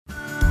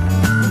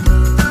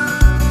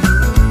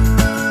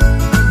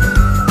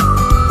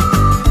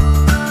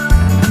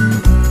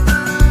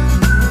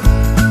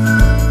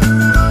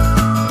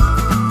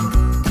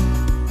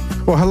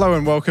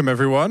and welcome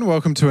everyone.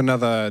 Welcome to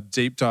another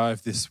deep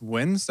dive this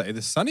Wednesday,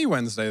 this sunny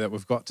Wednesday that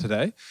we've got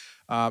today.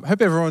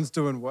 Hope everyone's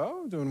doing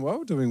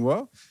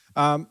well.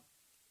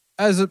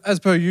 As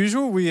per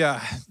usual, we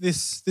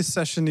this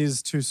session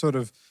is to sort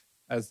of,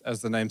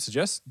 as the name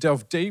suggests,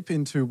 delve deep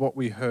into what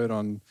we heard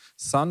on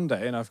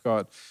Sunday. And I've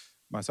got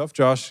myself,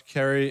 Josh,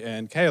 Kerry,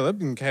 and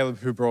Caleb. And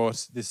Caleb, who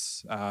brought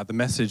this the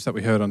message that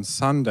we heard on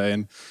Sunday.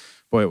 And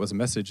boy, it was a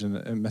message and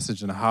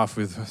a half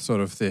with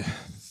sort of the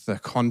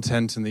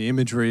content and the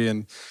imagery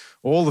and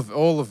all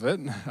of it.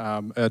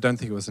 I don't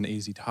think it was an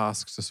easy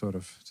task to sort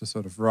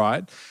of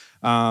write.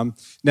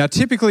 Now,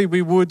 typically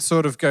we would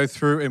sort of go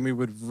through and we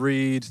would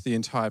read the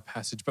entire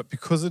passage, but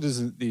because it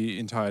isn't the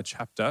entire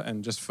chapter,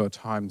 and just for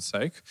time's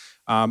sake,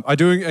 I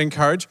do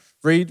encourage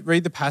read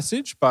the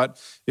passage.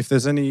 But if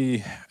there's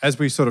any, as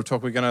we sort of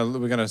talk, we're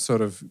gonna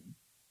sort of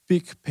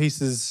pick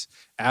pieces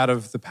out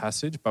of the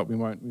passage, but we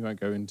won't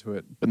go into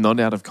it. But not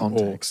out of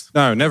context.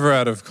 No, never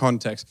out of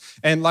context.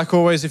 And like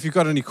always, if you've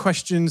got any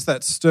questions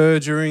that stir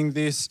during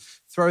this,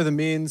 throw them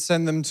in,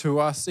 send them to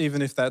us,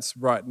 even if that's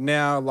right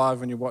now, live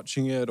when you're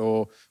watching it,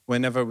 or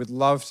whenever. We'd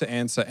love to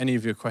answer any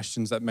of your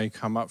questions that may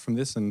come up from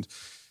this. And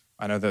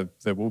I know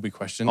that there will be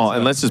questions. Oh,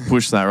 and let's just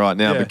push that right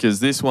now, Yeah. because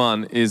this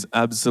one is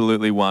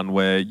absolutely one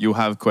where you'll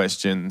have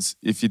questions.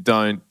 If you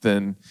don't,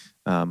 then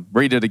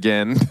read it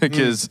again,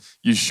 because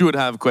you should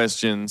have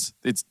questions.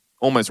 It's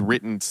almost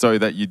written so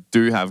that you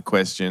do have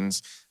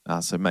questions.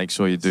 So make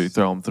sure you do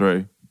throw them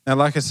through. Now,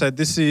 like I said,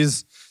 this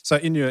is, so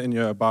in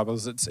your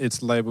Bibles,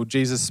 it's labeled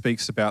Jesus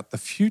Speaks About the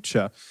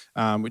Future,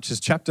 which is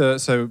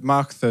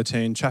Mark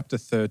 13, chapter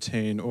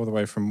 13, all the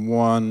way from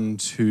 1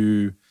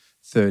 to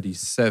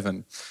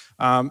 37.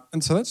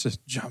 And so let's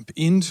just jump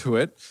into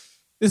it.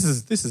 This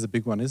is a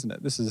big one, isn't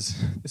it? This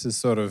is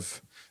sort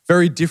of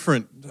very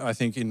different, I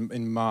think,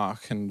 in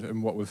Mark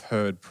and what we've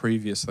heard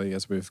previously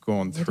as we've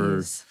gone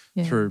through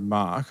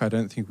Mark. I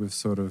don't think we've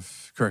sort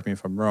of, correct me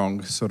if I'm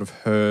wrong, sort of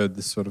heard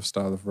this sort of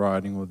style of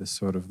writing or this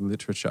sort of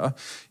literature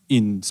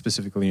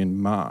specifically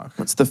in Mark.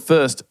 It's the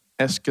first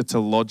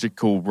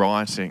eschatological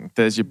writing.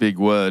 There's your big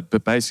word,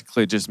 but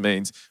basically it just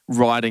means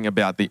writing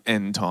about the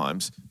end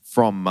times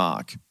from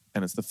Mark.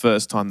 And it's the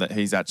first time that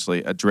he's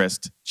actually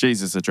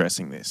Jesus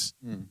addressing this.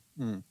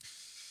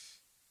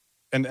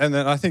 And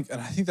then I think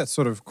that's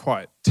sort of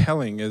quite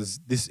telling. Is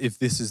this, if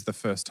this is the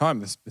first time,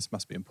 this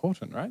must be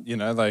important, right? You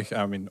know, like,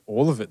 I mean,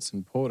 all of it's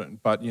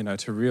important, but you know,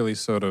 to really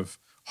sort of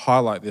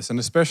highlight this, and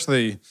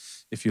especially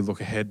if you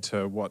look ahead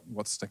to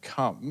what's to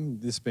come,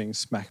 this being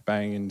smack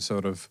bang in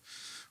sort of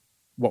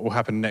what will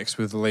happen next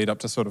with the lead up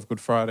to sort of Good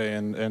Friday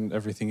and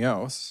everything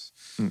else.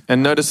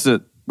 And notice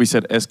that we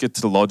said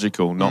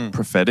eschatological, not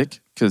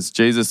prophetic, because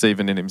Jesus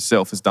even in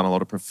himself has done a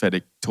lot of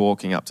prophetic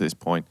talking up to this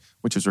point,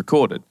 which is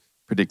recorded,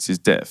 predicts his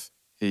death.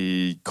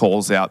 He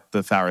calls out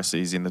the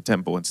Pharisees in the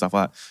temple and stuff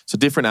like that. So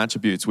different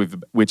attributes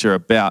which are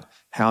about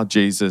how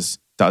Jesus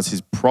does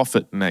his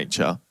prophet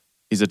nature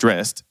is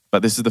addressed,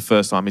 but this is the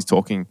first time he's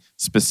talking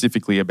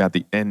specifically about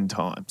the end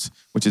times,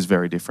 which is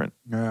very different.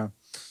 Yeah.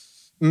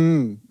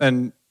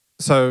 And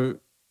so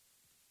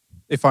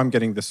if I'm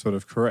getting this sort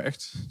of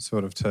correct,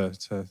 sort of to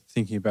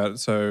thinking about it,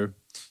 so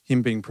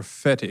him being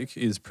prophetic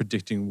is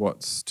predicting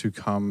what's to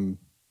come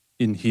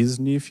in his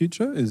near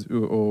future, is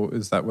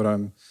that what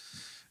I'm...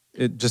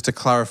 just to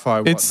clarify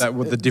what the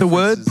difference is. The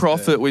word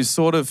prophet, there. we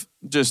sort of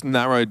just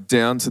narrowed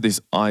down to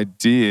this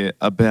idea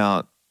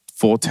about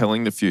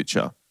foretelling the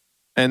future.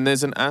 And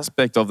there's an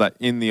aspect of that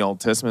in the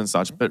Old Testament and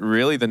such, but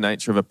really the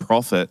nature of a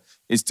prophet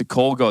is to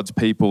call God's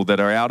people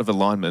that are out of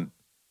alignment,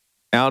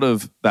 out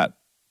of that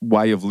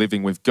way of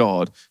living with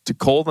God, to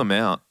call them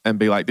out and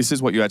be like, this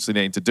is what you actually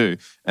need to do.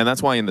 And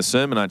that's why in the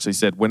sermon I actually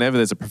said, whenever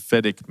there's a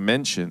prophetic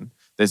mention,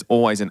 there's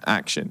always an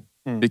action,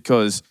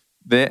 because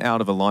they're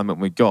out of alignment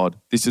with God.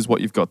 This is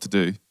what you've got to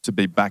do to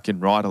be back in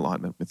right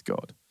alignment with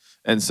God.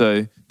 And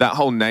so that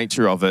whole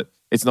nature of it,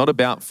 it's not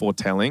about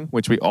foretelling,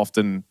 which we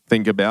often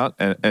think about.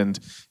 And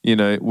you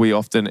know, we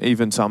often,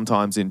 even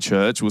sometimes in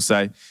church, will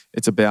say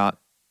it's about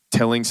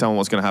telling someone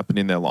what's going to happen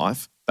in their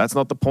life. That's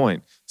not the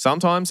point.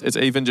 Sometimes it's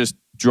even just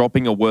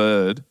dropping a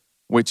word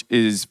which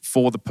is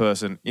for the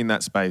person in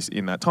that space,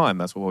 in that time.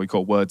 That's what we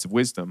call words of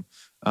wisdom,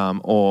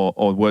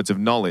 or words of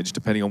knowledge,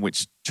 depending on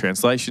which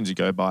translations you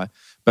go by.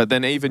 But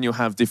then even you'll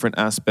have different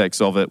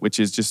aspects of it, which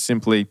is just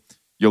simply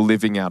you're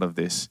living out of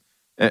this.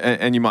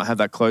 And you might have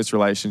that close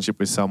relationship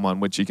with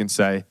someone, which you can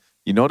say,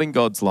 you're not in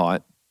God's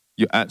light.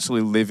 You're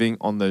actually living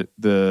on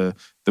the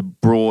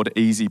broad,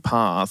 easy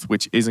path,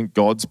 which isn't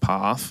God's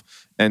path,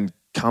 and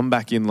come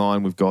back in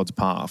line with God's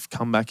path.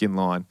 Come back in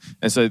line.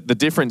 And so the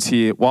difference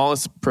here, while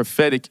it's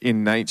prophetic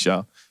in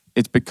nature,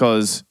 it's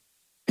because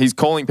he's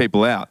calling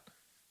people out.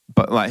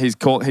 But like he's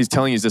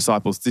telling his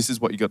disciples, this is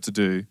what you got to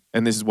do,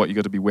 and this is what you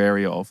got to be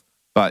wary of.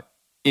 But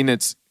in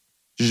its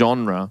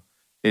genre,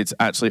 it's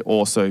actually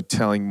also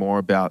telling more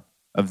about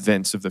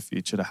events of the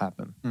future to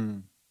happen.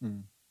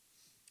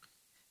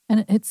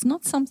 And it's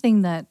not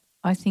something that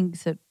I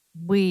think that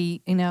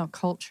we in our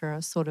culture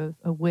are sort of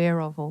aware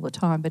of all the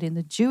time. But in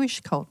the Jewish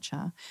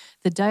culture,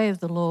 the day of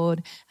the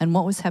Lord and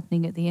what was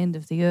happening at the end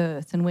of the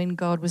earth and when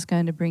God was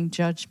going to bring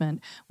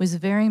judgment was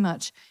very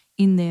much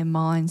in their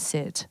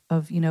mindset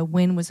of,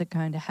 when was it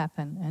going to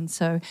happen? And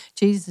so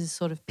Jesus is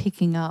sort of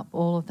picking up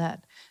all of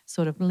that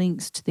sort of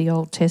links to the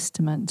Old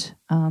Testament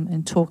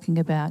and talking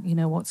about,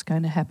 what's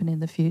going to happen in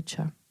the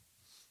future.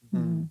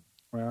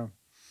 Wow.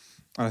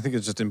 And I think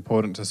it's just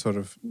important to sort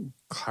of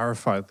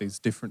clarify these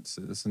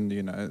differences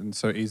and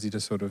so easy to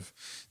sort of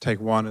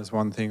take one as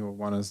one thing or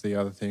one as the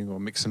other thing or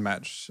mix and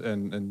match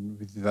and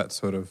with that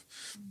sort of,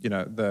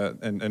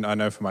 and I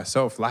know for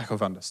myself, lack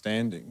of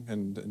understanding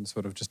and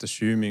sort of just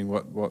assuming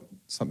what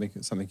something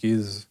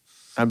is.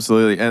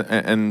 Absolutely.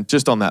 And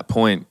just on that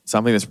point,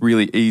 something that's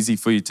really easy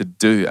for you to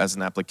do as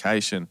an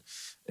application,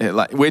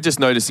 we're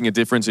just noticing a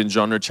difference in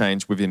genre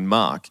change within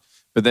Mark.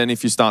 But then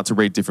if you start to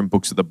read different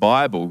books of the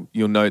Bible,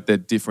 you'll note they're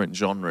different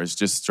genres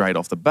just straight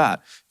off the bat.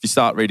 If you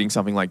start reading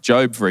something like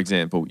Job, for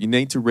example, you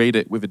need to read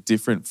it with a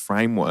different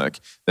framework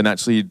than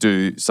actually you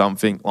do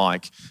something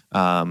like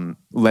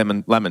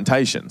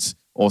Lamentations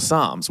or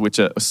Psalms, which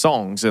are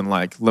songs and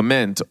like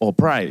lament or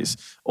praise.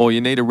 Or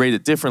you need to read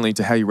it differently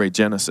to how you read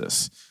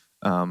Genesis.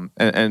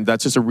 And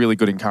that's just a really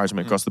good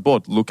encouragement across the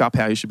board. Look up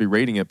how you should be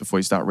reading it before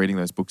you start reading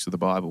those books of the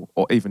Bible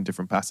or even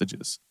different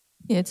passages.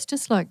 Yeah, it's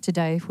just like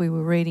today if we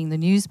were reading the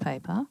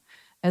newspaper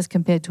as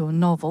compared to a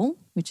novel,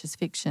 which is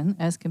fiction,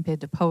 as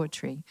compared to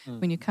poetry.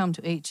 When you come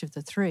to each of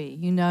the three,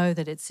 you know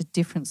that it's a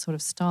different sort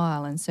of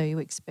style and so you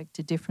expect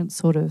a different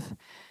sort of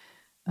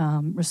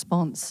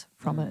response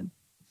from it.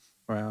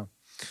 Wow.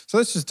 So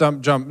let's just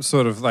jump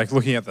sort of like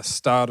looking at the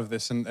start of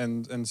this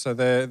and so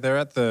they're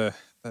at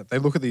they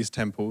look at these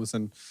temples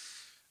and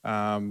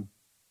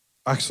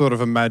I sort of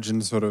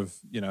imagine sort of,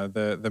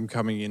 them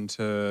coming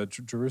into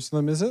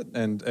Jerusalem, is it?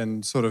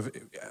 And sort of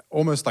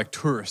almost like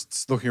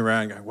tourists looking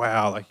around going,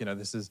 wow, like,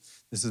 this is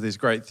these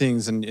great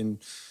things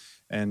and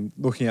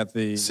looking at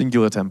the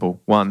Singular temple,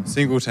 one.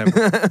 Single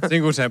temple,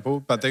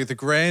 but the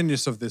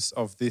grandness of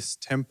this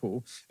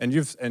temple and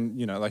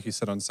like you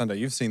said on Sunday,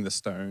 you've seen the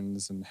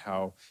stones and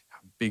how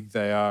big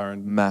they are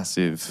and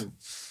massive.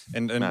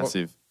 And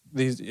massive.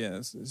 These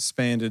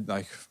expanded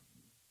like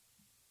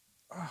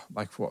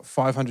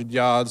 500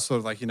 yards, sort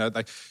of like,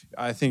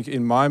 I think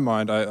in my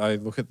mind, I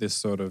look at this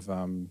sort of,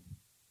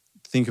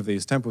 think of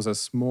these temples as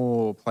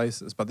small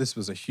places, but this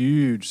was a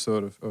huge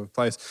sort of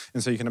place.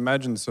 And so you can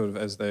imagine sort of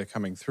as they're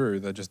coming through,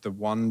 they're just the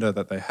wonder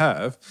that they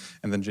have,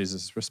 and then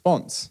Jesus'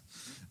 response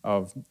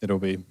of it'll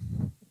be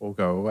all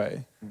go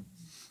away.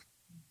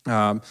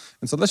 And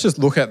so let's just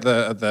look at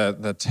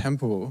the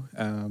temple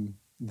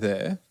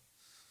there.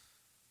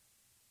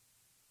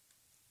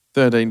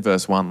 13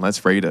 verse 1,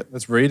 let's read it.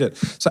 Let's read it.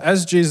 So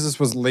as Jesus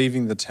was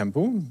leaving the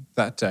temple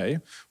that day,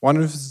 one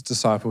of his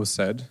disciples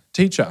said,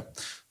 "Teacher,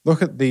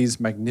 look at these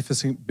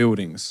magnificent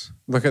buildings.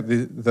 Look at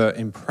the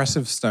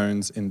impressive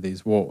stones in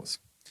these walls."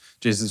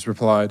 Jesus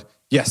replied,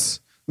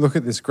 "Yes, look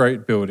at this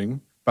great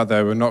building, but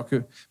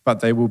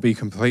they will be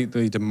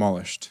completely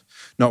demolished.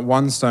 Not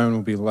one stone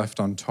will be left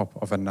on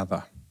top of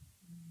another."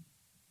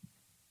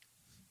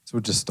 So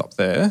we'll just stop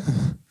there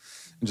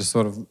and just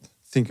sort of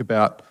think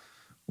about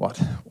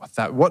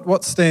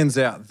what stands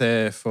out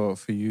there for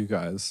you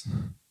guys.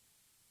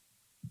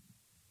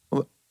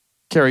 Well,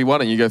 Kerry, why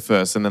don't you go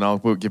first and then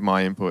we'll give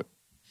my input.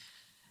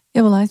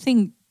 Yeah, well, I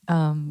think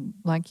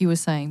like you were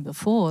saying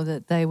before,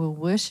 that they were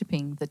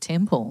worshipping the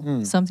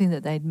temple, something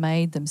that they'd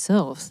made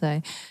themselves.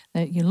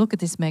 You look at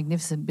this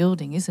magnificent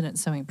building, isn't it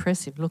so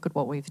impressive? Look at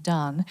what we've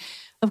done.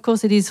 Of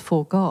course, it is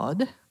for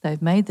God.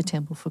 They've made the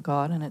temple for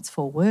God and it's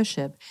for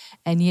worship,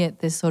 and yet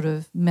they're sort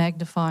of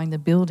magnifying the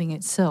building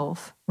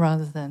itself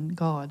rather than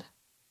God.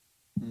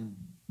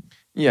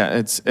 Yeah,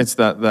 it's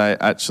that they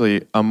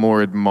actually are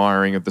more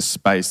admiring of the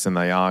space than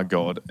they are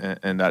God,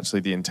 and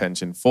actually the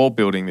intention for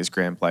building this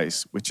grand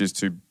place, which is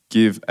to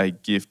give a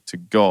gift to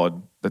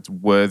God that's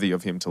worthy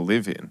of him to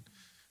live in.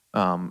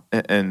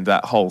 And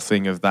that whole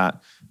thing of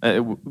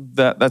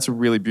that's a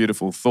really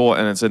beautiful thought,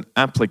 and it's an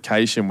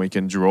application we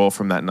can draw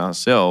from that in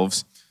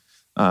ourselves.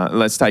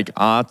 Let's take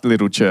our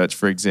little church,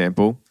 for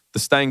example, the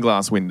stained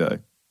glass window.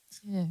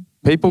 Yeah.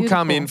 People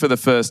come in for the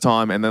first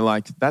time and they're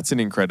like, that's an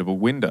incredible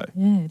window.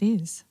 Yeah, it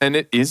is. And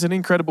it is an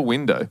incredible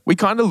window. We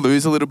kind of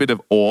lose a little bit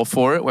of awe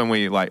for it when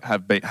we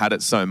have had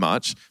it so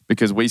much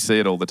because we see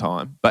it all the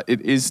time. But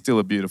it is still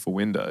a beautiful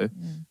window.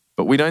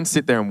 But we don't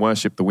sit there and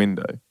worship the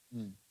window.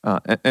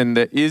 And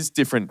there is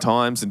different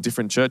times and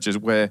different churches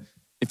where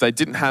if they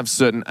didn't have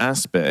certain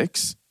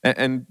aspects,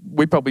 and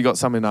we probably got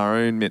some in our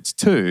own midst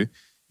too,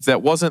 if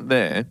that wasn't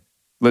there,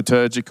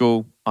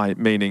 liturgical,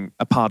 meaning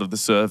a part of the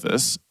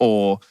service,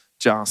 or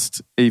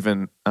just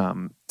even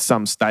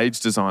some stage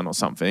design or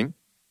something,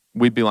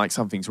 we'd be like,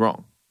 something's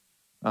wrong.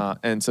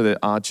 And so there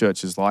are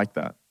churches like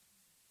that.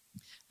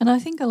 And I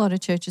think a lot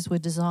of churches were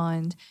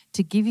designed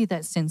to give you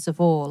that sense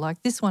of awe.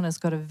 Like this one has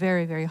got a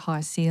very, very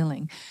high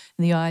ceiling.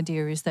 And the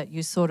idea is that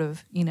you sort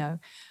of,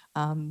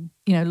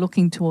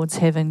 looking towards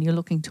heaven, you're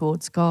looking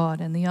towards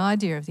God. And the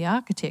idea of the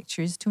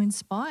architecture is to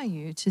inspire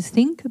you to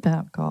think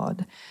about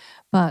God.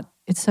 But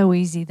it's so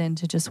easy then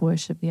to just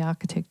worship the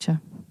architecture.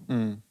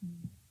 And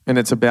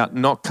it's about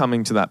not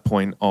coming to that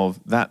point of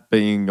that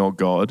being your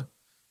God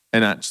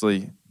and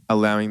actually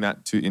allowing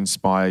that to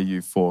inspire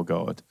you for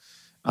God.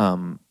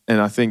 And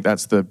I think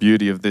that's the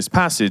beauty of this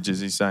passage, is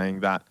he's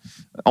saying that.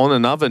 On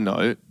another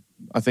note,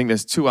 I think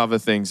there's two other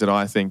things that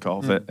I think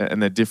of,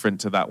 and they're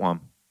different to that one.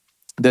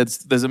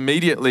 There's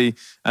immediately,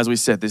 as we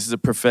said, this is a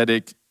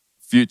prophetic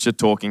future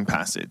talking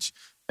passage.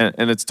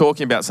 And it's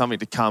talking about something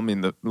to come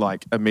in the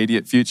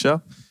immediate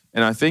future.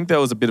 And I think there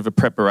was a bit of a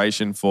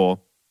preparation for,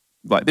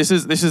 this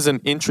is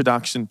an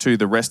introduction to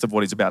the rest of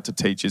what he's about to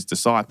teach his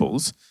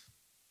disciples.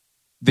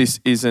 This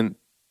isn't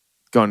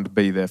going to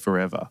be there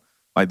forever.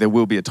 There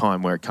will be a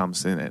time where it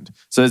comes to an end.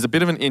 So there's a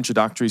bit of an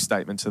introductory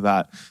statement to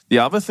that. The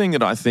other thing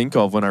that I think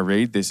of when I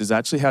read this is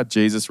actually how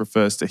Jesus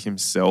refers to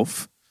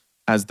himself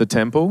as the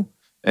temple.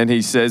 And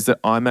he says that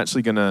I'm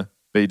actually going to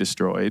be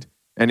destroyed,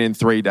 and in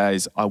 3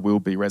 days I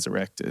will be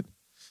resurrected.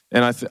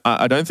 And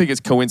I don't think it's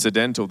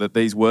coincidental that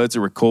these words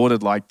are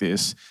recorded like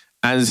this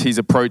as he's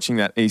approaching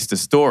that Easter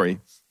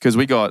story, because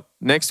we got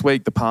next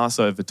week the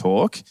Passover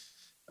talk.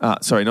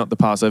 Sorry, not the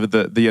Passover,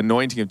 the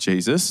anointing of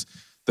Jesus.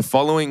 The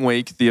following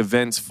week, the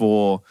events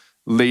for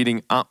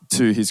leading up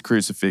to his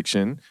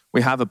crucifixion.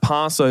 We have a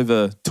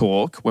Passover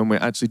talk when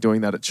we're actually doing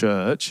that at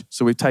church.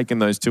 So we've taken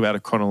those two out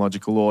of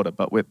chronological order,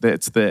 but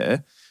it's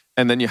there.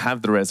 And then you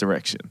have the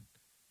resurrection,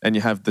 and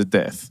you have the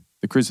death,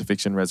 the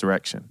crucifixion,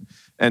 resurrection.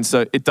 And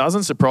so it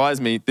doesn't surprise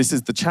me. This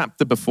is the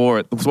chapter before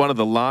it. It was one of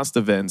the last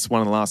events,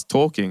 one of the last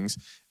talkings.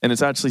 And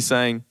it's actually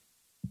saying,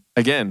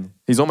 again,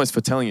 he's almost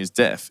foretelling his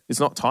death. It's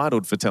not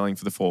titled foretelling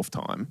for the fourth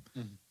time,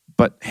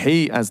 but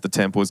he, as the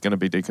temple, is going to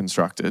be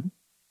deconstructed,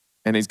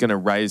 and he's going to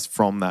raise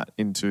from that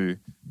into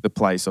the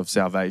place of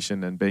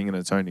salvation and being an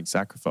atoning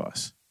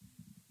sacrifice.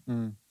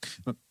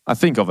 I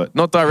think of it,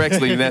 not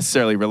directly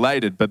necessarily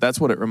related, but that's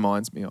what it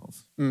reminds me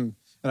of. And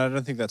I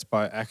don't think that's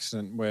by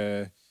accident,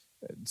 where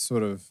it's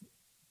sort of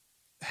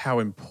how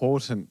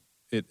important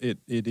it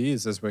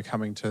is as we're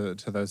coming to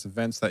those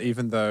events, that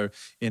even though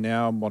in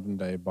our modern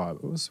day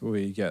Bibles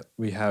we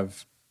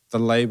have the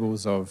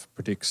labels of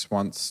predicts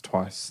once,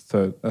 twice,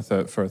 for a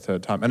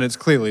third time, and it's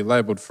clearly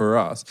labeled for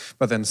us,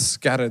 but then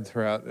scattered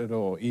throughout it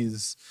all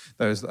is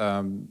those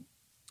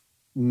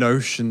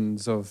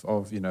notions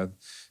of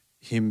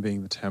him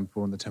being the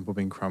temple and the temple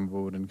being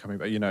crumbled and coming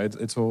back.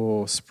 It's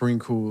all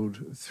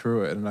sprinkled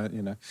through it, and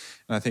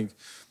I think,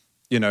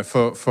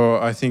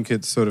 I think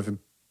it's sort of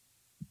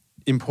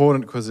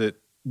important because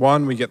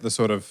we get the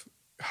sort of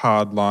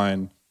hard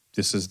line,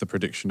 this is the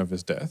prediction of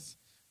his death,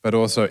 but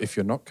also if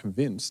you're not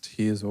convinced,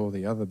 here's all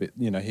the other bit,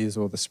 here's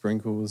all the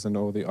sprinkles and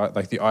all the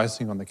the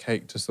icing on the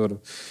cake to sort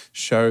of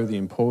show the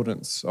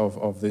importance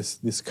of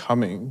this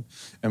coming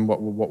and what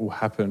will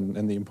happen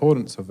and the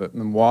importance of it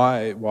and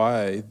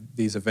why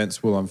these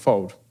events will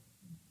unfold.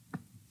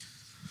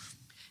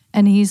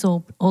 And he's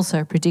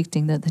also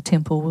predicting that the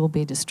temple will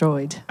be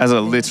destroyed. As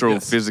a literal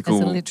physical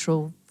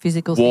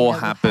war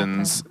thing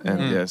happens,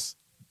 and yes.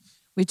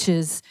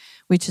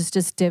 Which is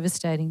just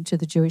devastating to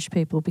the Jewish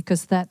people,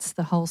 because that's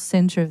the whole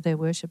center of their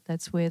worship.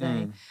 That's where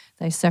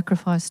they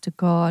sacrifice to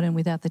God, and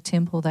without the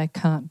temple they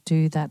can't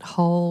do that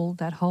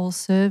whole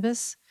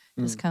service.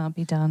 Just can't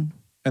be done.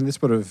 And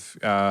this would have,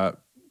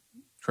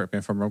 correct me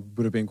if I'm wrong,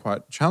 would have been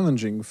quite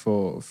challenging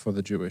for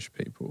the Jewish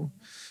people,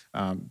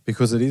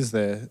 because it is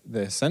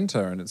their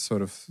center, and it's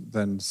sort of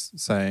then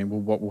saying, well,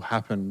 what will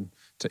happen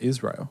to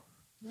Israel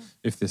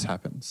if this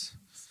happens?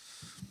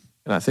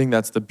 And I think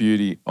that's the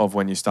beauty of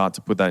when you start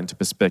to put that into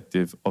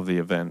perspective of the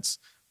events.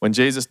 When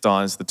Jesus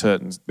dies,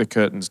 the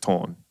curtain's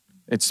torn.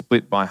 It's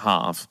split by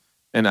half.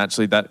 And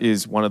actually that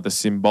is one of the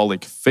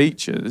symbolic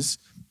features,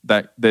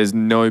 that there's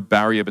no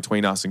barrier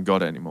between us and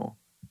God anymore.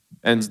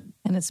 And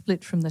it's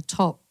split from the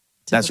top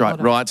to that's the right,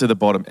 bottom. right to the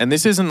bottom. And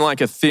this isn't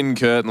like a thin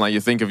curtain like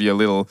you think of your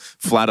little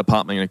flat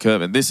apartment in a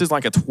curtain. This is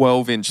like a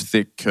 12-inch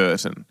thick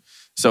curtain.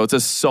 So it's a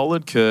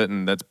solid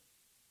curtain that's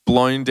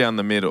blown down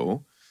the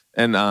middle.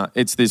 And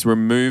it's this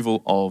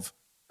removal of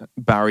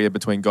barrier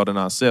between God and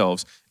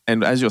ourselves.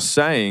 And as you're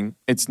saying,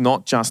 it's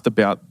not just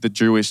about the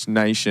Jewish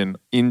nation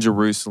in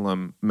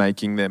Jerusalem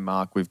making their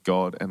mark with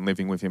God and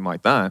living with him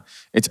like that.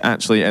 It's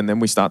actually, and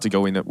then we start to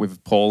go in it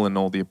with Paul and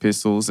all the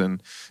epistles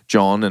and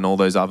John and all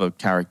those other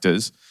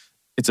characters.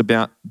 It's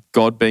about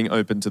God being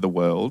open to the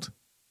world,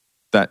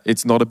 that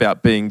it's not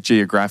about being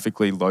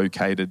geographically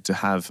located to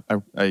have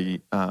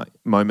a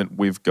moment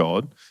with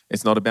God.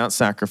 It's not about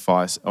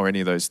sacrifice or any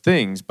of those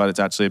things, but it's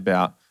actually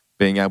about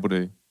being able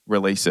to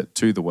release it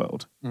to the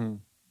world.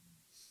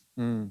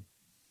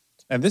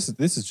 And this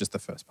is just the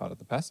first part of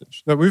the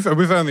passage. No, we've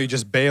only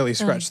just barely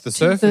scratched the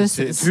surface.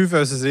 verses. 2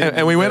 verses in.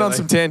 And we went on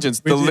some tangents.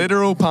 The did.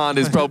 literal part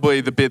is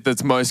probably the bit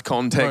that's most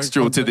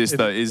contextual to this,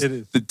 though, is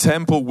the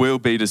temple will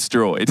be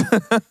destroyed.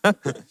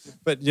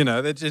 But,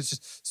 it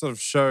just sort of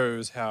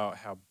shows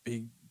how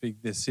big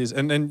this is.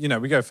 And then,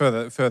 we go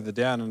further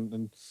down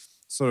and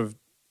sort of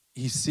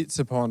he sits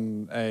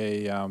upon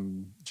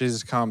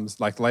Jesus comes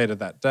like later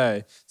that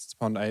day, sits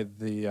upon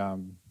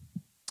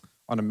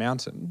on a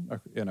mountain,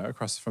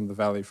 across from the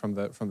valley from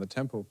the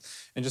temple,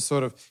 and just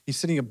sort of he's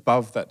sitting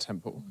above that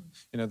temple.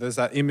 There's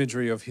that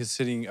imagery of his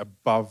sitting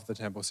above the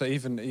temple. So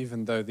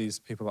even though these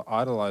people are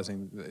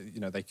idolizing,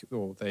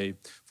 they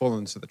fall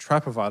into the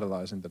trap of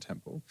idolizing the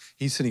temple,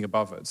 he's sitting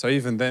above it. So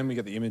even then we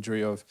get the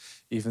imagery of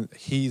even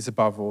he's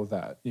above all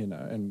that,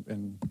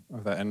 and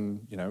of that,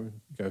 and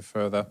go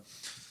further.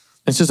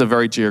 It's just a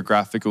very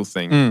geographical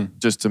thing,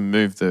 just to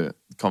move the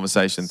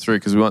conversation through,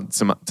 because we want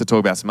to talk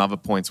about some other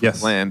points we've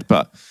planned.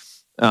 But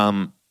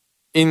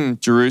in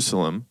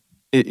Jerusalem,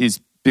 it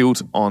is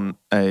built on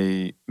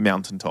a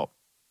mountaintop.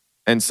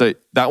 And so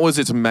that was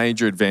its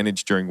major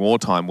advantage during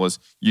wartime, was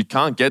you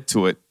can't get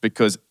to it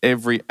because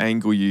every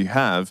angle you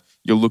have,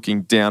 you're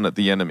looking down at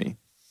the enemy.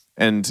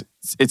 And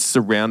it's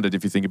surrounded,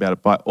 if you think about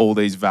it, by all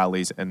these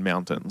valleys and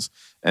mountains.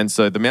 And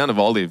so the Mount of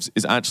Olives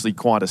is actually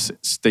quite a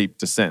steep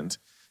descent.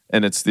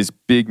 And it's this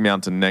big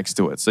mountain next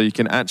to it. So you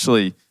can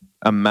actually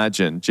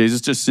imagine Jesus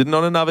just sitting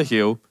on another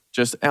hill,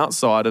 just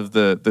outside of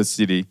the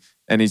city,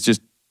 and he's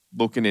just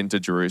looking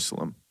into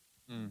Jerusalem.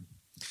 And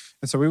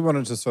so we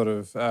wanted to sort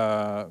of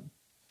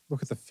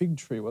look at the fig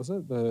tree, was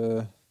it?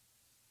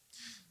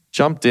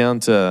 Jump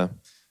down to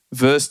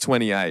verse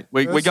 28.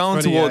 We're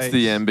going 28, towards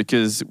the end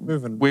because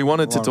we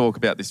wanted to talk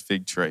about this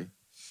fig tree.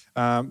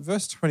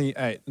 Verse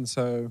 28. And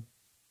so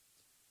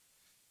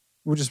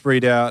we'll just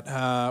read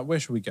out, where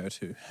should we go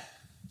to?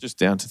 Just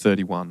down to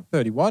 31.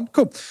 31,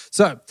 cool.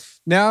 So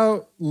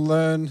now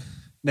learn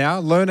a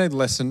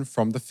lesson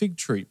from the fig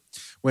tree.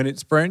 When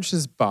its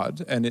branches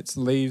bud and its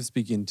leaves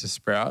begin to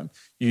sprout,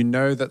 you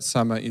know that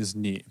summer is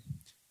near.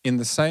 In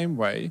the same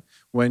way,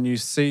 when you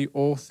see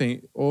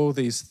all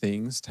these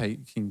things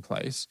taking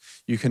place,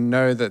 you can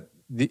know that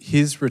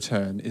his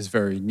return is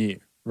very near,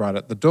 right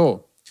at the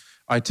door.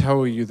 I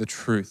tell you the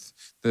truth,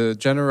 the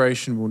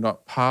generation will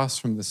not pass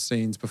from the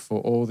scenes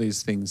before all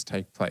these things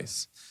take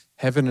place.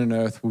 Heaven and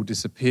earth will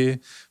disappear,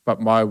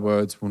 but my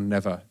words will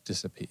never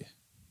disappear.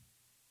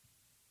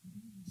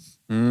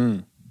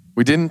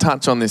 We didn't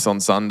touch on this on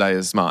Sunday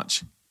as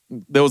much.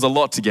 There was a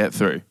lot to get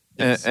through.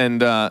 Yes.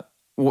 And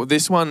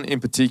this one in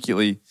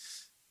particularly,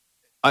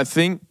 I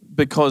think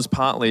because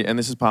partly, and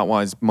this is part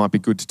why it might be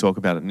good to talk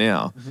about it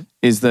now,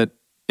 is that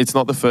it's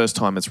not the first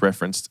time it's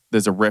referenced.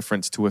 There's a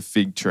reference to a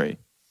fig tree.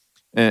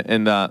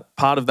 And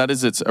part of that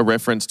is it's a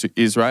reference to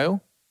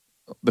Israel.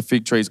 The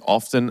fig tree is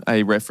often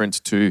a reference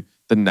to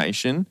the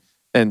nation.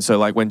 And so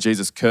like when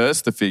Jesus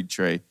cursed the fig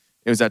tree,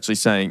 it was actually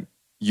saying,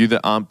 you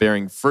that aren't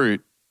bearing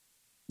fruit,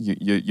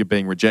 you're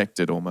being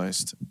rejected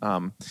almost.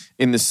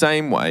 In the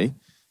same way,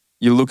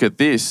 you look at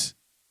this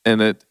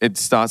and it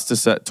starts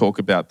to talk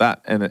about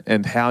that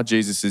and how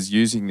Jesus is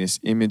using this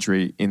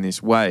imagery in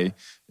this way,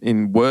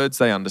 in words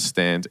they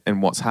understand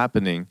and what's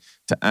happening,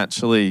 to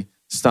actually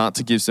start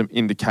to give some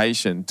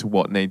indication to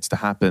what needs to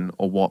happen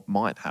or what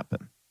might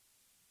happen,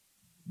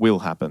 will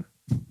happen.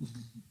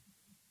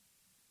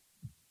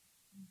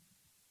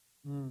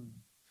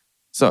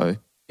 So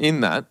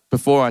in that,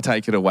 before I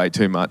take it away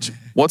too much,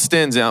 what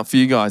stands out for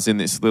you guys in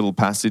this little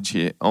passage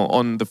here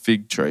on the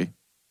fig tree?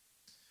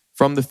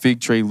 From the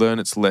fig tree, learn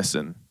its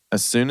lesson.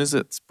 As soon as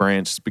its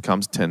branch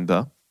becomes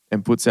tender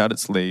and puts out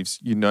its leaves,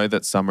 you know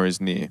that summer is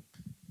near.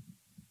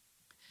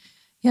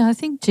 Yeah, I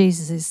think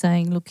Jesus is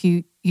saying, look,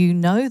 you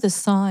know the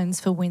signs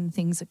for when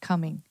things are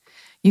coming.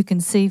 You can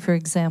see, for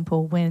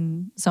example,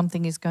 when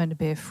something is going to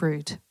bear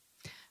fruit.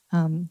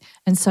 And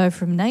so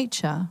from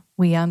nature,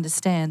 we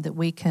understand that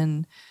we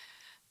can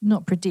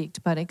not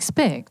predict, but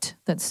expect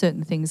that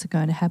certain things are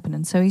going to happen.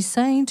 And so he's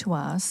saying to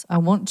us, I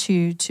want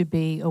you to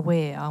be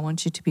aware. I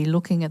want you to be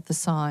looking at the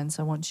signs.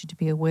 I want you to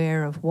be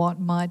aware of what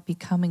might be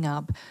coming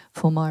up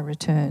for my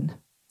return,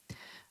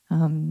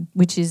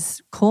 which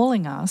is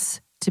calling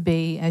us to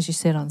be, as you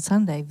said on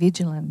Sunday,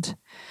 vigilant,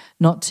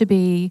 not to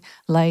be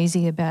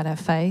lazy about our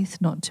faith,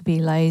 not to be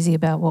lazy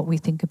about what we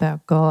think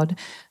about God,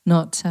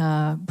 not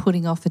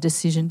putting off a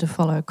decision to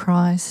follow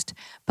Christ,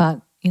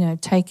 but,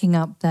 taking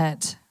up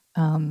that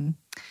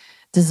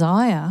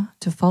desire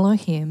to follow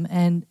him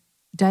and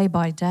day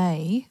by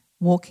day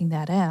walking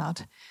that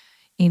out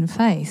in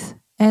faith,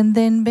 and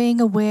then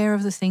being aware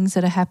of the things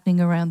that are happening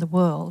around the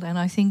world. And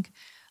I think,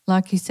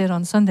 like you said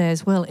on Sunday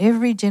as well,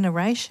 every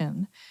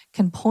generation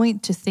can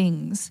point to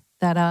things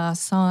that are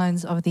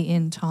signs of the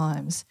end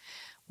times,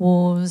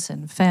 wars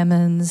and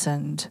famines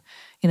and,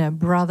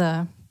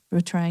 brother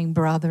betraying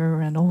brother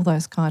and all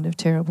those kind of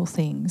terrible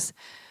things.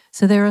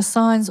 So there are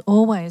signs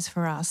always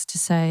for us to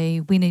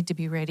say we need to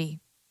be ready.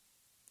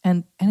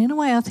 And in a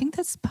way, I think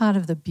that's part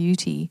of the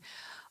beauty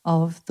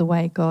of the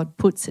way God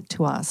puts it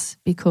to us,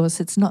 because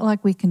it's not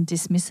like we can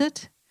dismiss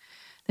it.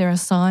 There are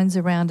signs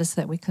around us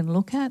that we can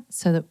look at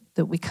so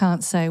that we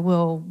can't say,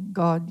 well,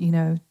 God,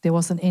 there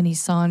wasn't any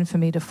sign for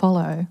me to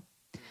follow.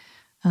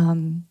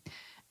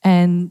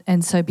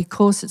 And so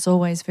because it's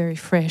always very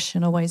fresh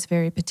and always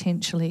very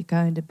potentially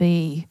going to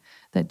be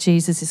that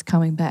Jesus is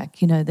coming back,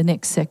 the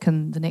next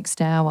second, the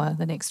next hour,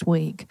 the next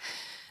week,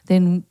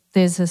 then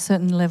there's a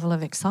certain level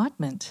of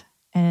excitement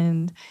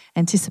and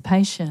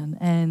anticipation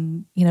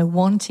and, you know,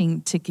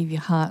 wanting to give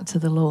your heart to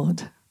the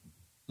Lord.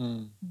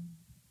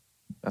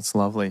 That's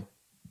lovely.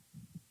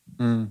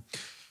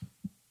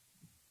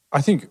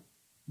 I think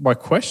my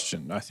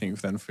question,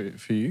 then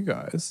for you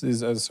guys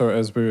is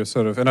as we were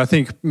sort of, and I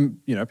think,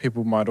 you know,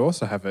 people might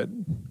also have it.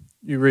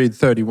 You read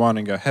 31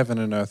 and go, heaven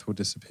and earth will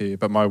disappear,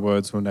 but my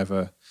words will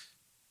never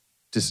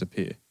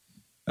disappear.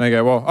 And I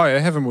go, well, oh yeah,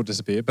 heaven will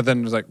disappear, but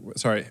then it's like,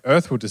 sorry,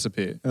 earth will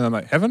disappear. And I'm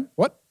like, heaven?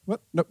 What?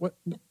 No, what?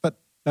 But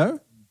no?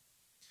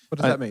 What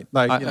does that mean?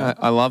 Like, you know.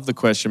 I love the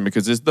question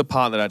because this is the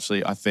part that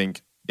actually I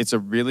think it's a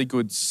really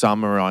good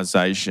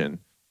summarization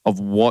of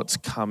what's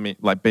coming,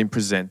 like being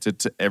presented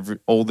to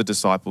all the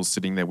disciples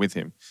sitting there with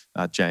him,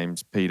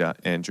 James, Peter,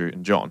 Andrew,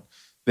 and John.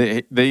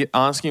 They're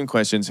asking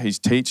questions. He's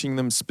teaching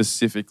them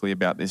specifically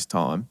about this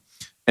time.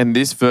 And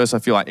this verse, I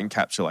feel like,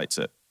 encapsulates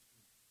it.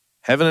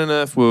 Heaven and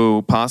earth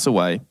will pass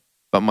away,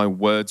 but my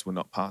words will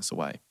not pass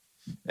away.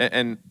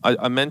 And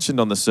I mentioned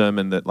on the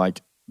sermon that,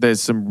 like,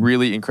 there's some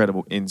really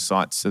incredible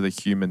insights to the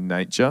human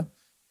nature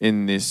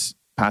in these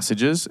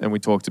passages. And we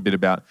talked a bit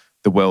about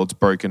the world's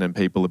broken and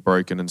people are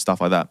broken and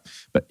stuff like that.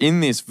 But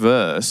in this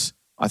verse,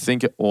 I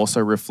think it also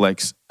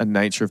reflects a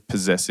nature of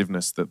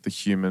possessiveness that the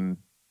human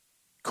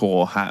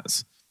core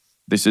has.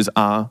 This is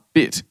our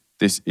bit.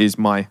 This is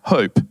my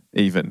hope,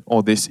 even,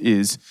 or this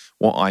is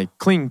what I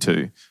cling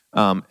to.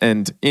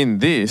 And in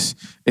this,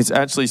 it's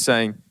actually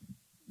saying,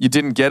 you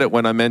didn't get it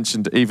when I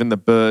mentioned even the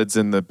birds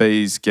and the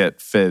bees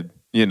get fed,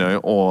 you know,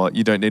 or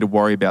you don't need to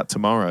worry about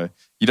tomorrow.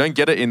 You don't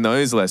get it in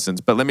those lessons.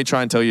 But let me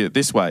try and tell you it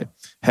this way.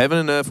 Heaven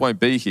and earth won't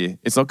be here.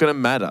 It's not going to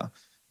matter.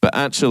 But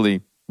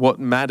actually, what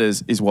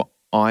matters is what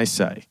I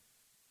say.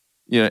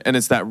 You know, and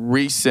it's that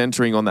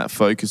recentering on that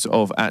focus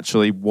of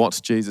actually what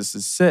Jesus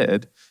has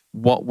said,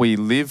 what we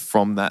live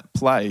from that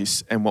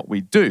place and what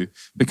we do.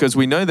 Because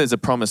we know there's a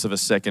promise of a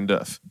second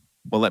earth.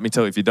 Well, let me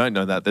tell you, if you don't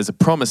know that, there's a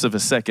promise of a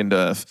second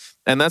earth.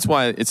 And that's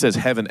why it says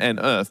heaven and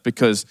earth,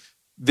 because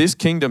this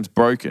kingdom's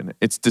broken.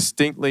 It's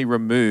distinctly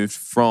removed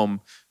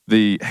from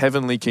the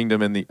heavenly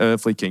kingdom and the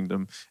earthly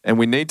kingdom. And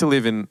we need to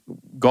live in,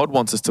 God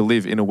wants us to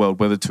live in a world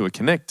where the two are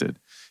connected.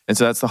 And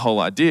so that's the whole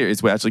idea,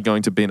 is we're actually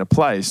going to be in a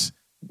place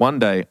one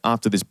day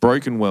after this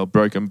broken world,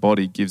 broken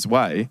body gives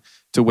way,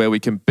 to where we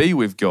can be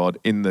with God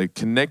in the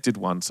connected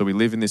one. So we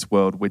live in this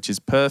world which is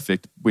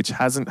perfect, which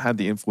hasn't had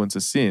the influence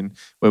of sin,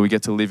 where we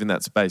get to live in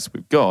that space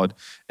with God.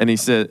 And he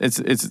said, it's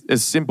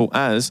as simple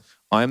as,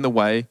 I am the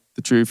way,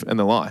 the truth, and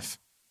the life.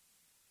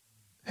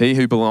 He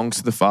who belongs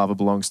to the Father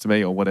belongs to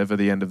me, or whatever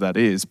the end of that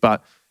is.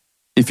 But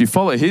if you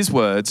follow his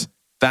words,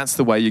 that's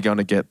the way you're going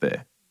to get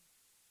there.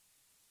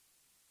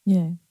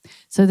 Yeah.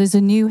 So there's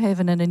a new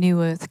heaven and a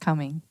new earth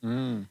coming.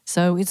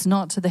 So it's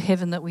not to the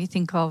heaven that we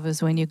think of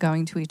as when you're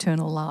going to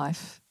eternal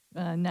life,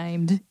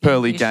 named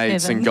pearly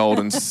gates heaven. and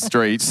golden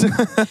streets.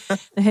 The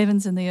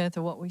heavens and the earth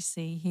are what we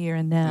see here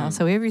and now.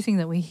 So everything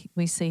that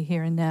we see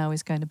here and now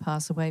is going to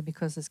pass away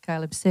because, as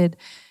Caleb said,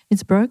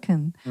 it's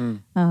broken.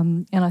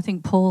 And I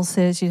think Paul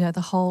says, you know,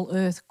 the whole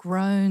earth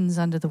groans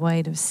under the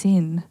weight of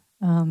sin.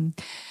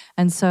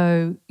 And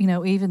so, you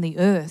know, even the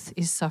earth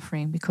is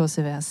suffering because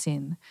of our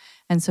sin.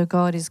 And so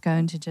God is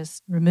going to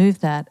just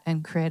remove that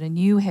and create a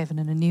new heaven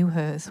and a new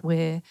earth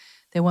where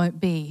there won't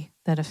be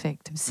that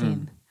effect of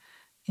sin.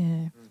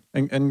 Yeah.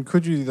 And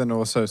could you then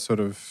also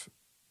sort of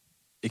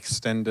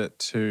extend it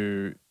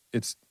to,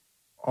 it's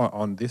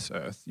on this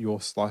earth, your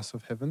slice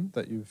of heaven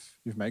that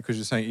you've made? Because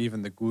you're saying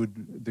even the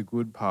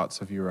good parts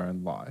of your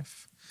own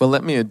life. Well,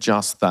 let me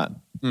adjust that.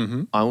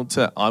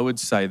 I would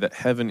say that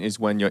heaven is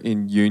when you're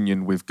in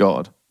union with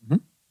God.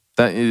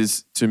 That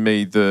is, to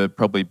me, the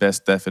probably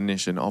best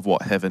definition of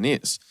what heaven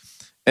is.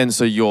 And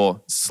so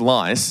your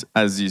slice,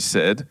 as you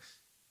said,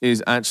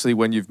 is actually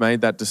when you've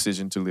made that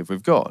decision to live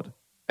with God.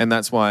 And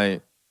that's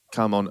why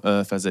come on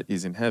earth as it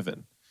is in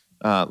heaven.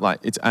 Like,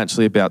 it's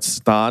actually about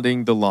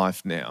starting the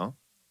life now,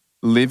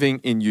 living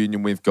in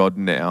union with God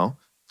now,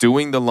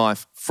 doing the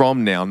life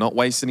from now, not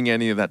wasting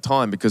any of that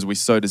time because we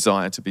so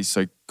desire to be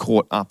so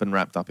caught up and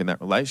wrapped up in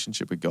that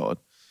relationship with God,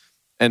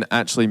 and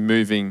actually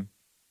moving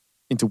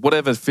into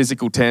whatever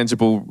physical,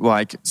 tangible,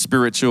 like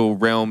spiritual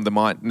realm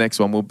the next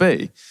one will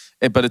be.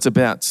 But it's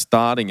about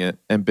starting it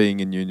and being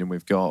in union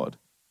with God.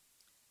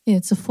 Yeah,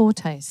 it's a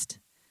foretaste.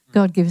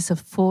 God gives us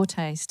a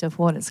foretaste of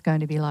what it's going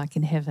to be like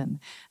in heaven.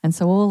 And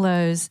so all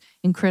those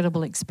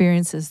incredible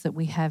experiences that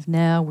we have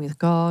now with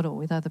God or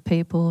with other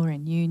people or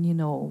in union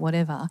or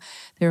whatever,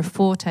 they're a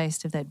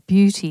foretaste of that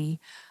beauty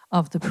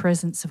of the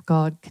presence of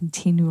God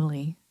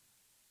continually.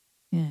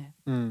 Yeah.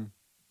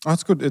 Oh,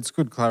 it's good. It's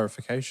good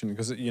clarification,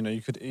 because, you know,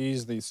 you could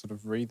easily sort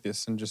of read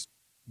this and just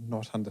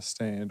not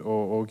understand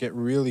or get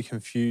really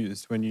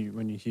confused when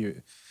you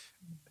hear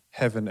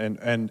heaven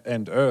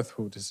and earth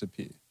will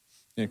disappear.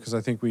 Yeah, because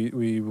I think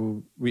we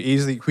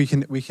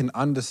can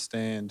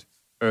understand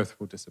earth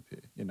will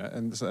disappear, you know,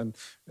 and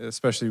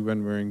especially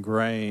when we're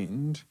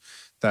ingrained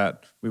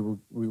that we will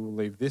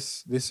leave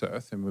this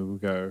earth and we will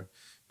go.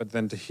 But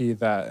then to hear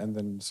that and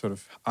then sort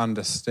of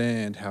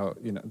understand how,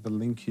 you know, the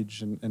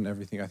linkage and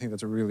everything, I think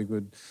that's a really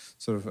good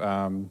sort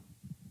of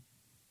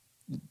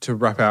to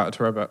wrap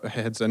our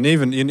heads, and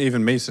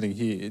even me sitting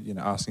here,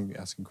 asking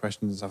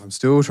questions and stuff, I'm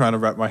still trying to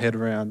wrap my head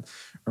around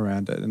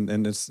it,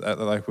 and it's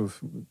like we've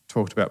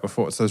talked about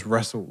before. It's those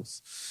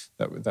wrestles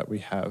that we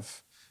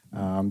have,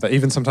 that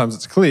even sometimes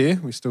it's clear,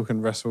 we still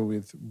can wrestle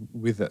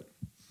with it.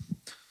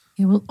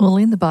 Yeah, well,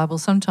 in the Bible,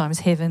 sometimes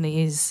heaven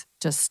is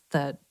just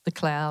the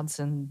clouds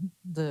and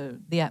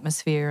the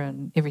atmosphere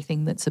and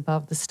everything that's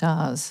above the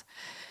stars,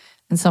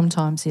 and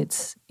sometimes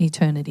it's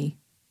eternity.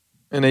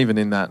 And even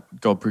in that,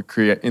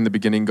 in the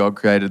beginning, God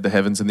created the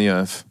heavens and the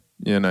earth,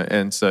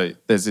 and so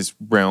there's this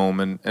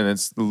realm and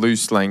it's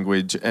loose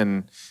language,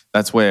 and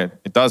that's where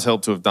it does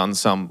help to have done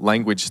some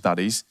language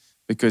studies,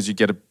 because you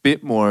get a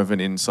bit more of an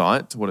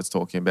insight to what it's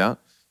talking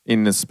about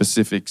in a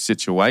specific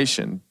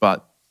situation.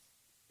 But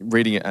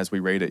reading it as we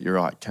read it, you're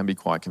right, can be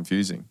quite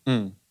confusing.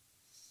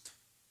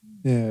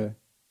 Yeah.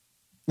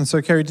 And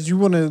so, Kerry, did you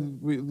want to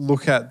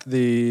look at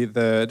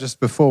the just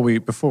before we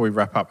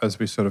wrap up, as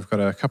we sort of got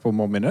a couple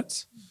more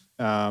minutes,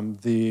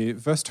 the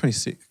verse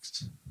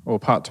 26 or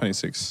part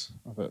 26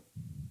 of it?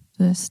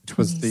 Verse 26.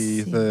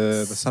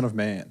 Was the Son of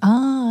Man.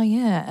 Ah,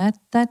 yeah. At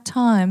that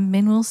time,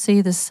 men will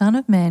see the Son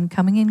of Man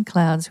coming in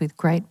clouds with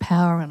great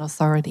power and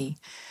authority.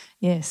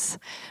 Yes,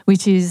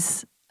 which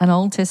is an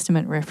Old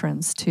Testament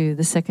reference to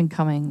the second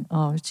coming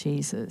of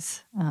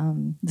Jesus,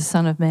 the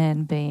Son of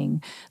Man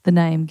being the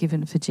name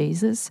given for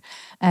Jesus,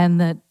 and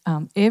that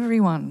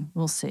everyone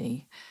will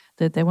see,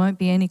 that there won't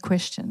be any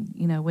question,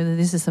 whether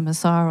this is the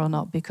Messiah or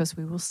not, because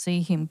we will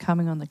see him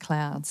coming on the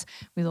clouds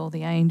with all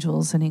the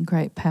angels and in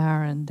great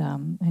power and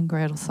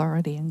great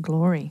authority and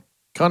glory.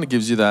 Kind of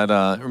gives you that,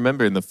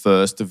 remember in the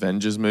first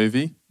Avengers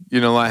movie,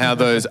 like how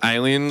those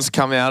aliens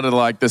come out of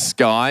like the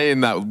sky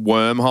in that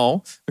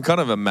wormhole? I'm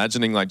kind of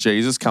imagining like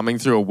Jesus coming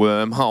through a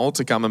wormhole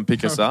to come and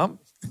pick us up.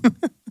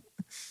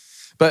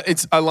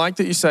 But I like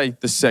that you say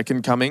the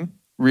second coming,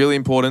 really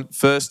important.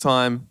 First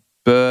time,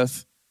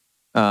 birth,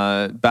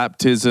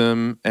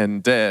 baptism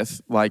and death,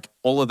 like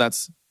all of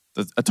that's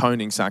the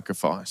atoning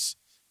sacrifice.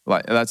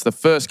 Like that's the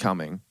first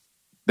coming.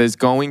 There's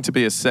going to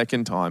be a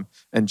second time,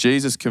 and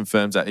Jesus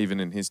confirms that even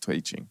in his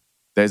teaching.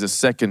 There's a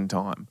second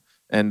time,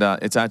 and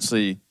it's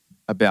actually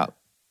about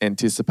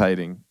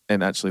anticipating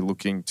and actually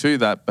looking to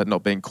that, but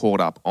not being caught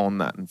up on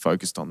that and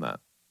focused on that.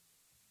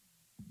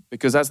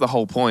 Because that's the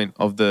whole point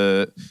of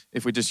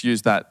if we just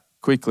use that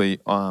quickly,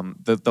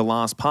 the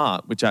last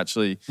part, which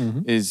actually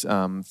is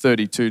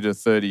 32 to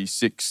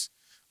 36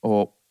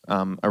 or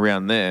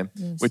around there,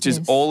 which is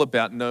all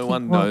about no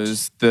one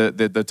knows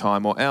the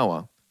time or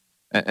hour.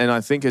 And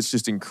I think it's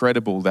just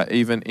incredible that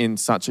even in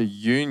such a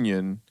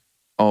union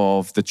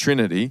of the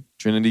Trinity,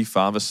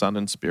 Father, Son,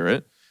 and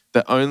Spirit,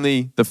 that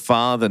only the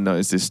Father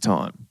knows this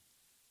time.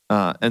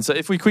 And so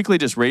if we quickly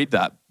just read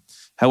that,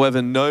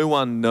 however, no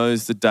one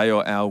knows the day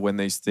or hour when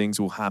these things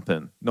will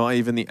happen, not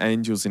even the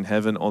angels in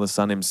heaven or the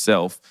Son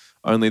himself,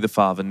 only the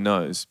Father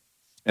knows.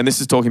 And this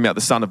is talking about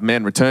the Son of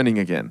Man returning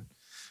again.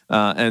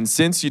 And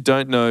since you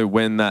don't know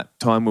when that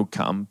time will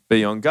come,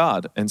 be on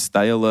guard and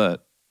stay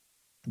alert.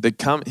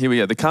 Here we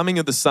go. The coming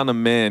of the Son of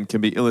Man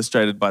can be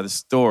illustrated by the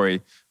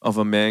story of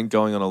a man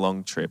going on a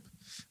long trip.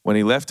 When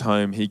he left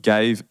home, he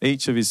gave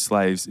each of his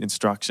slaves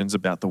instructions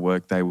about the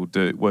work they were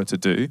to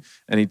do,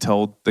 and he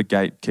told the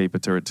gatekeeper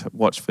to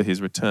watch for his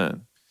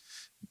return.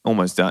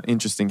 Almost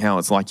interesting how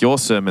it's like your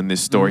sermon,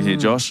 this story here,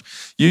 Josh.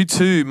 You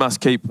too must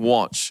keep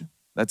watch.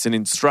 That's an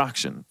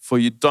instruction, for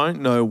you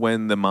don't know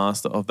when the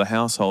master of the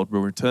household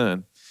will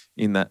return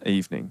in that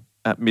evening,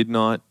 at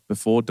midnight,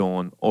 before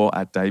dawn, or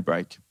at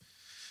daybreak.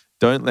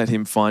 Don't let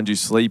him find you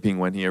sleeping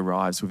when he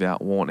arrives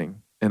without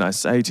warning. And I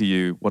say to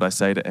you what I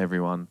say to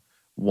everyone,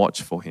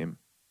 watch for him.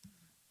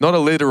 Not a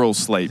literal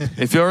sleep.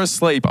 If you're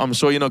asleep, I'm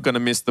sure you're not going to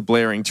miss the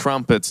blaring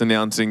trumpets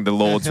announcing the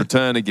Lord's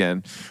return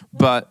again.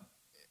 But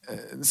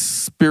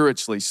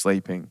spiritually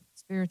sleeping.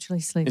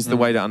 Is the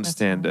way to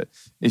understand it.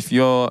 If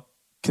you're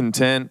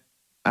content,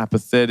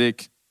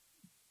 apathetic,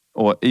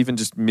 or even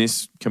just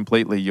miss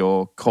completely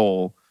your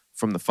call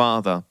from the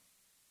Father,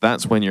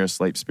 that's when you're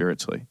asleep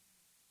spiritually.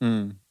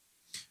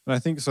 And I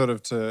think sort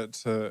of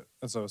to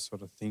as I was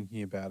sort of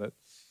thinking about it,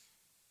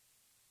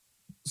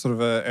 sort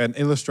of an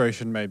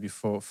illustration maybe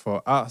for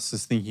us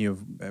is thinking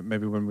of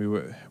maybe when we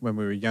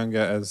were younger,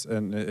 as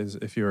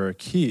if you were a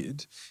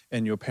kid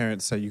and your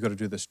parents say you got to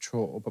do this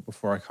chore, but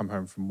before I come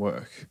home from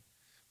work,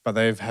 but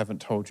they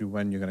haven't told you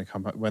when they're going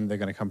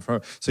to come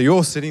from. So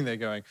you're sitting there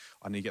going,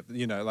 I need to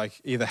get,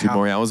 like either 2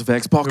 more hours of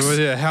Xbox.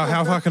 Yeah,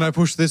 how far can I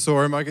push this,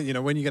 or am I,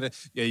 when you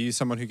get you're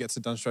someone who gets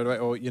it done straight away,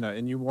 or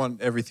and you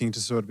want everything to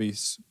sort of be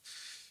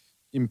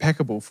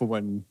impeccable for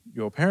when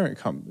your parent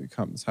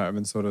comes home,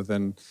 and sort of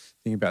then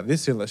thinking about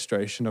this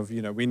illustration of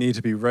we need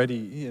to be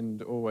ready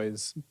and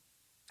always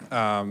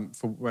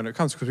for when it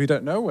comes, because we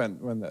don't know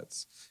when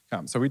that's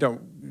come. So we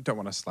don't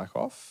want to slack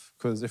off,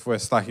 because if we're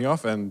slacking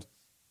off and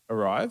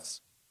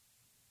arrives,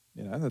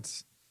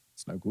 it's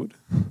no good.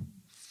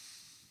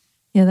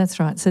 Yeah, that's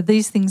right. So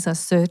these things are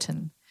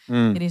certain.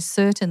 It is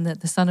certain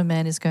that the Son of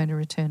Man is going to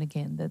return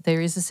again, that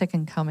there is a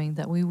second coming,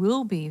 that we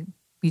will be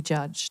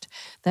judged.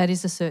 That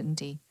is a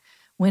certainty.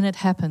 When it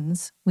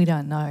happens, we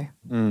don't know.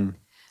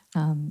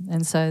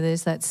 And so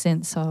there's that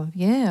sense of,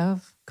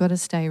 I've got to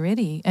stay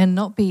ready and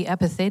not be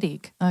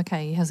apathetic.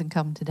 Okay, he hasn't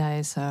come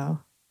today, so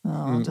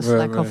I'll just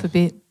slack off a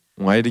bit.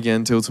 Wait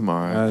again till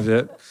tomorrow. That's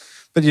it.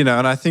 But,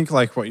 and I think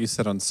like what you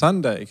said on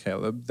Sunday,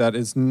 Caleb, that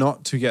is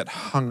not to get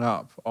hung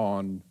up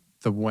on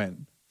the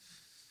when.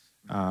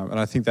 And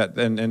I think that,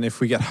 and if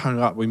we get hung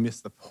up, we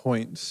miss the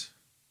point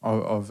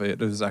of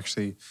it. Is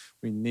actually,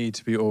 we need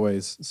to be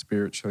always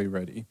spiritually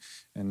ready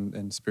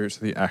and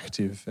spiritually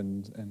active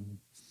and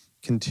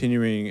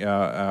continuing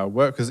our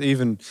work. Because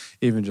even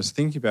just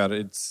thinking about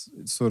it, it's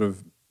sort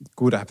of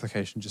good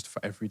application just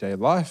for everyday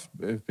life.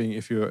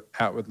 If you're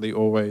outwardly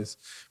always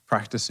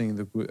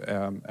practicing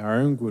our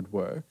own good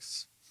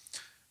works,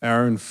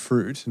 our own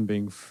fruit, and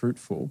being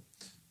fruitful,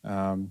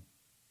 and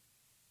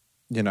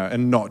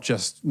not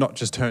just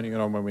turning it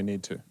on when we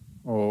need to,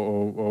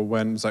 or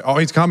when it's like, oh,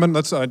 he's coming.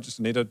 I just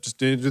need to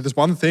do this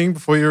one thing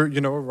before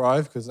you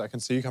arrive, because I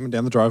can see you coming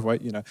down the driveway.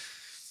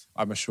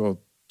 I'm sure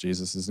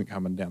Jesus isn't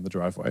coming down the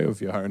driveway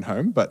of your own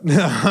home, but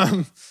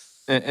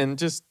and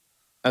just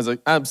as an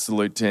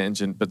absolute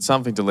tangent, but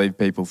something to leave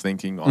people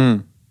thinking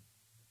on.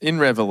 In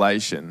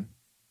Revelation,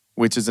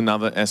 which is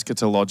another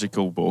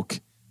eschatological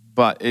book,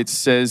 but it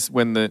says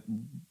when the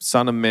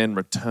Son of Man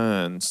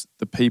returns,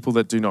 the people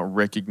that do not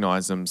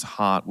recognize him's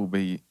heart will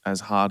be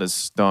as hard as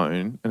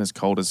stone and as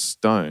cold as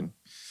stone.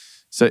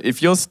 So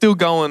if you're still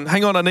going,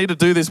 hang on, I need to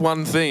do this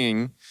one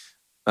thing,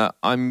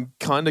 I'm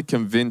kind of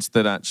convinced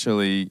that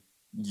actually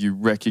you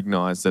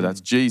recognize that that's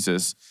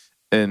Jesus,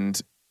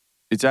 and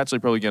it's actually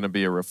probably going to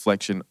be a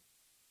reflection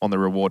on the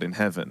reward in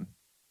heaven,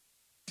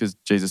 because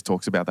Jesus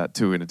talks about that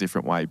too in a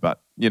different way. But,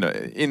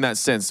 in that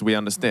sense, we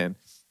understand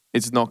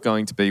it's not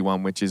going to be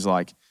one which is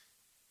like,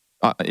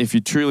 if you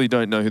truly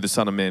don't know who the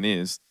Son of Man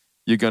is,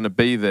 you're going to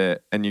be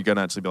there and you're going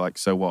to actually be like,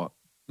 so what?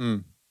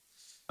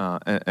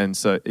 And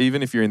so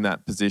even if you're in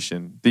that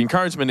position, the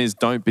encouragement is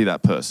don't be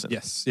that person.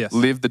 Yes.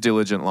 Live the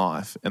diligent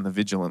life and the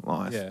vigilant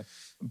life. Yeah.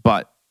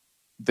 But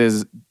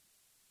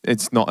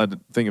it's not a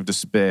thing of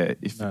despair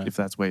if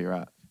that's where you're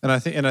at. And I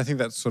think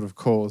that sort of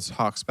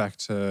harks back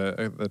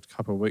to a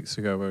couple of weeks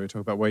ago where we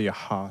talked about where your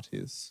heart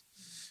is,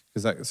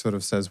 because that sort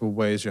of says, well,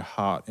 where's your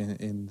heart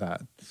in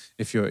that?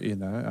 If you're,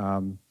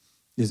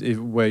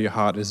 where your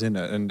heart is in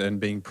it, and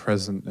being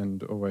present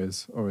and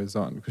always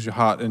on, because your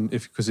heart, and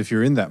if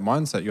you're in that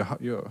mindset,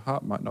 your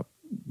heart might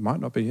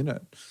not be in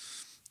it,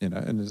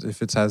 and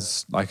if it's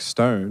as like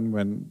stone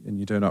and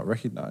you do not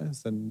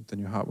recognize, then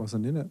your heart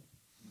wasn't in it.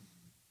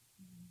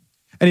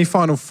 Any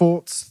final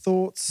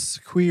thoughts,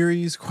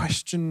 queries,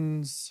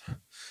 questions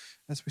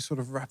as we sort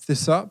of wrap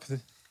this up?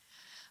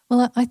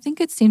 Well, I think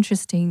it's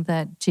interesting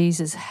that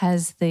Jesus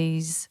has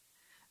these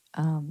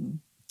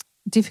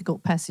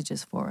difficult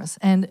passages for us.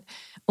 And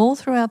all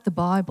throughout the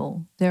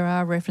Bible, there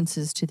are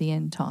references to the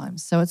end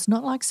times. So it's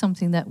not like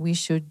something that we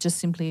should just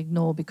simply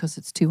ignore because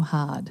it's too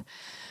hard.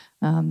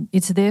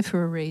 It's there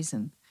for a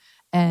reason.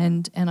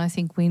 And I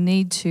think we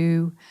need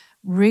to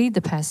read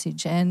the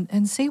passage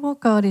and see what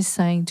God is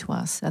saying to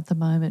us at the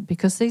moment,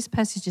 because these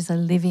passages are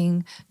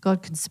living.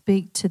 God can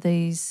speak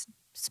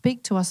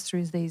to us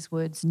through these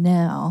words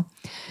now.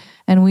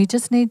 And we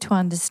just need to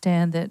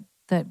understand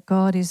that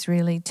God is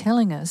really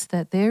telling us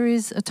that there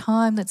is a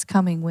time that's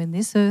coming when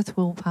this earth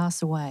will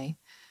pass away.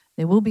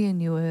 There will be a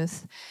new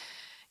earth.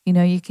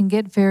 You can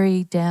get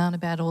very down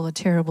about all the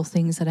terrible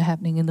things that are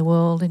happening in the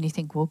world and you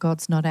think, well,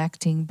 God's not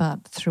acting.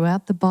 But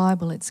throughout the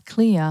Bible, it's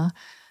clear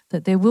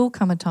that there will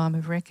come a time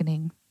of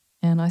reckoning.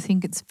 And I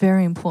think it's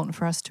very important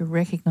for us to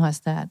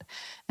recognise that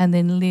and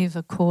then live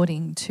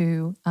according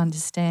to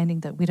understanding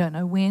that we don't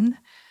know when,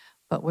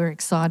 but we're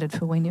excited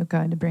for when you're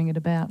going to bring it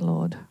about,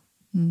 Lord.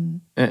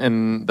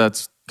 And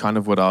that's kind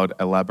of what I would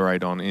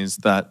elaborate on, is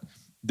that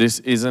this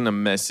isn't a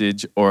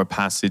message or a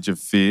passage of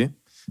fear.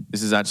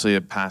 This is actually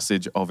a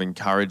passage of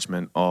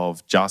encouragement,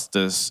 of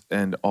justice,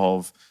 and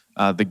of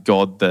the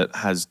God that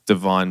has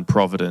divine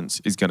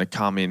providence is going to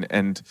come in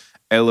and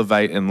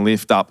elevate and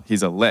lift up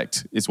his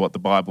elect, is what the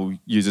Bible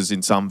uses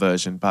in some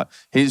version. But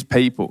his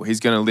people, he's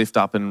going to lift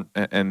up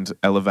and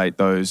elevate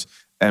those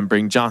and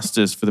bring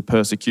justice for the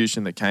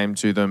persecution that came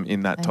to them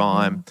in that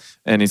time.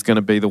 And he's going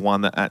to be the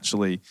one that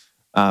actually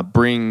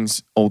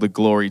brings all the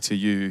glory to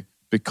you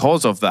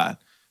because of that,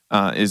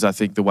 is I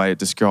think the way it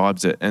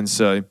describes it. And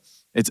so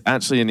it's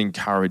actually an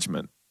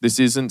encouragement. This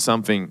isn't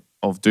something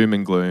of doom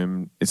and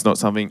gloom. It's not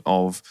something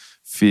of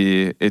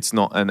fear. It's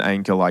not an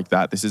anchor like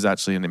that. This is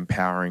actually an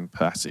empowering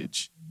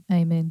passage.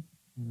 Amen.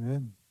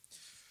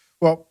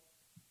 Well,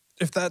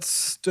 if that's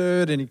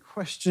stirred any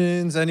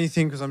questions,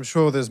 anything, because I'm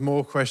sure there's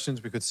more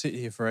questions. We could sit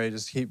here for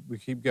ages. We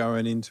keep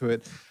going into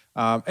it.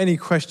 Any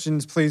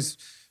questions, please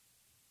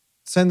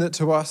send it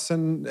to us,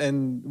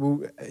 and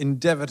we'll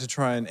endeavour to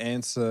try and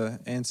answer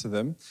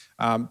them.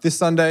 This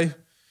Sunday,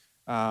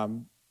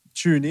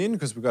 tune in,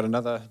 because we've got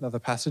another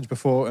passage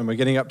before, and we're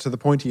getting up to the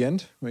pointy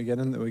end. We're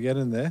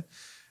getting there.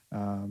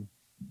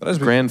 But as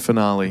Grand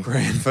finale.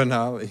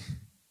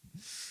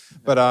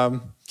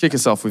 But kick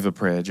us off with a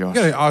prayer, Josh.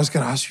 I was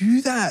going to ask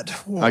you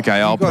that.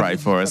 Okay, I'll pray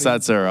for us.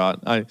 That's all right.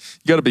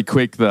 You got to be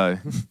quick though.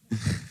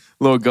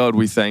 Lord God,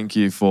 we thank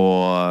you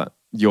for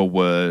your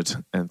word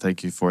and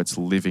thank you for its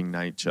living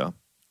nature.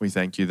 We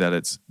thank you that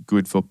it's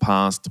good for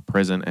past,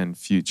 present, and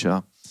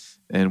future.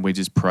 And we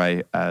just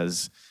pray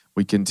as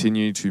we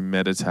continue to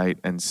meditate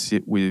and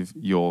sit with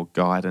your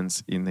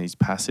guidance in these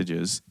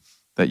passages,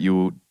 that you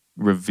will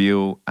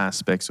reveal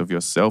aspects of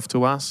yourself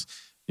to us,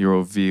 you will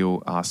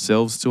reveal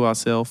ourselves to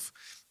ourselves,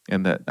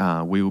 and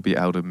that we will be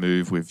able to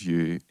move with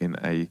you in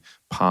a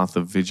path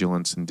of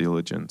vigilance and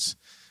diligence.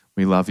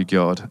 We love you,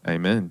 God.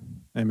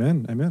 Amen.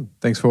 Amen. Amen.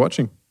 Thanks for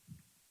watching.